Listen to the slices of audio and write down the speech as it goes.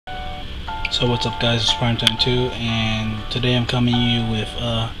So what's up guys, it's PrmtymeTheGamer, and today I'm coming to you with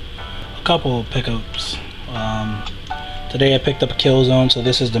a couple of pickups. Today I picked up a Killzone, so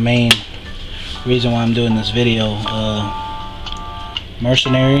this is the main reason why I'm doing this video.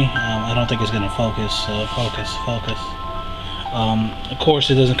 Mercenary, I don't think it's going to focus. Of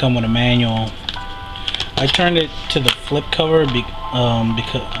course it doesn't come with a manual. I turned it to the flip cover because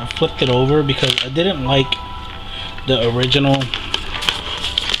I flipped it over because I didn't like the original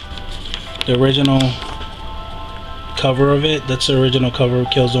cover of it. That's the original cover of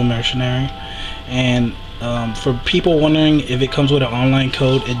Killzone Mercenary. And for people wondering if it comes with an online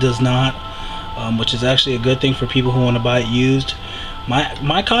code, it does not, which is actually a good thing for people who want to buy it used.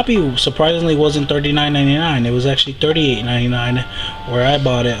 My copy surprisingly wasn't $39.99. It was actually $38.99 where I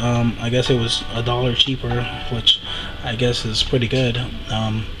bought it. I guess it was $1 cheaper, which I guess is pretty good.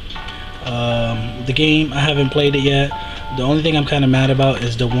 The game, I haven't played it yet. The only thing I'm kind of mad about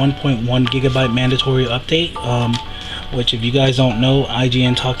is the 1.1 gigabyte mandatory update, which if you guys don't know,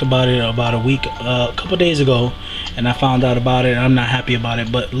 IGN talked about it about a couple days ago, and I found out about it and I'm not happy about it.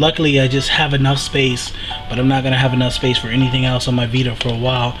 But luckily I just have enough space, but I'm not gonna have enough space for anything else on my Vita for a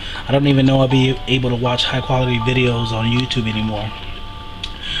while. I don't even know I'll be able to watch high quality videos on YouTube anymore.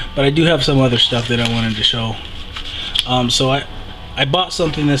 But I do have some other stuff that I wanted to show. So I bought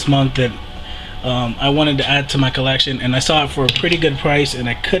something this month that I wanted to add to my collection, and I saw it for a pretty good price and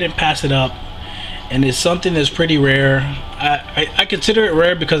I couldn't pass it up. And it's something that's pretty rare. I consider it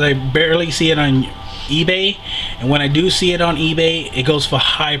rare because I barely see it on eBay, and when I do see it on eBay, it goes for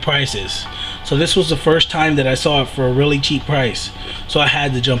high prices. So this was the first time that I saw it for a really cheap price, so I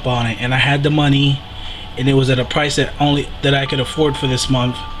had to jump on it, and I had the money, and it was at a price that I could afford for this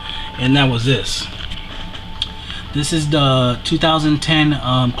month, and that was this. This is the 2010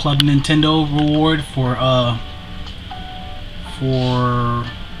 Club Nintendo reward for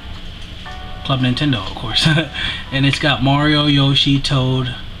Club Nintendo, of course. And it's got Mario, Yoshi,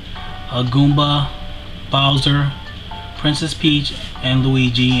 Toad, Goomba, Bowser, Princess Peach, and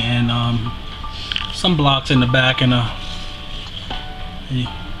Luigi, and some blocks in the back, and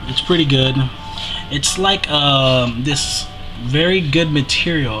it's pretty good. It's like this very good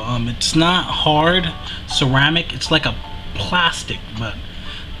material. It's not hard ceramic, it's like a plastic, but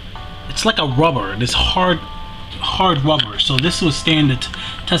it's like a rubber. This hard rubber, so this will stand the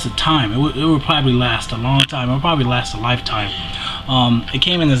test of time. It would probably last a long time. It would probably last a lifetime. It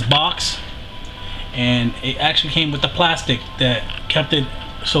came in this box, and it actually came with the plastic that kept it,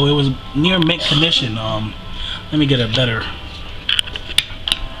 so it was near mint condition. Let me get a better.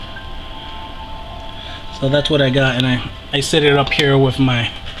 So that's what I got, and I set it up here with my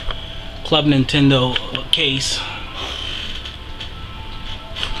Club Nintendo case.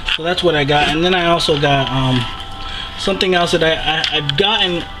 So that's what I got, and then I also got something else that I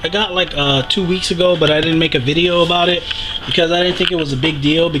got like 2 weeks ago, but I didn't make a video about it because I didn't think it was a big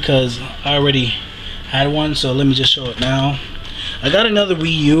deal because I already had one. So let me just show it now. I got another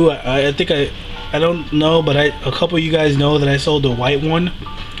Wii-u. I think I don't know, but a couple of you guys know that I sold the white one,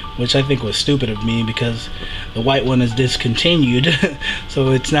 which I think was stupid of me because the white one is discontinued.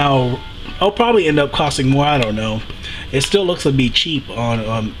 So it's now, I'll probably end up costing more, I don't know. It still looks to be cheap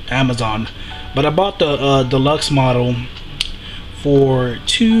on Amazon, but I bought the deluxe model for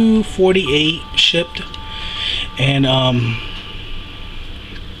 $248 shipped, and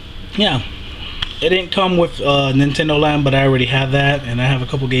yeah, it didn't come with Nintendo Land, but I already have that, and I have a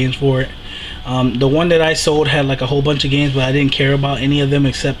couple games for it. The one that I sold had like a whole bunch of games, but I didn't care about any of them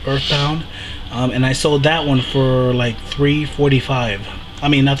except Earthbound, and I sold that one for like $345. I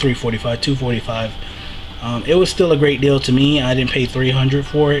mean, not $345, $245. It was still a great deal to me. I didn't pay $300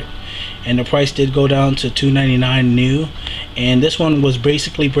 for it, and the price did go down to $299 new, and this one was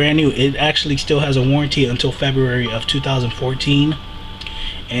basically brand new. It actually still has a warranty until February of 2014,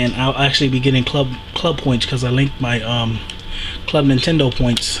 and I'll actually be getting club points because I linked my Club Nintendo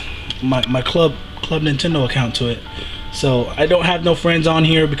points, my Club Nintendo account to it. So I don't have no friends on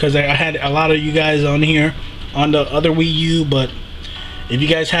here because I had a lot of you guys on here on the other Wii-u, but if you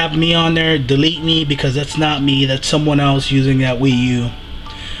guys have me on there, delete me because that's not me, that's someone else using that Wii-u.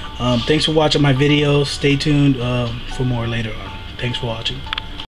 Thanks for watching my videos. Stay tuned for more later on. Thanks for watching.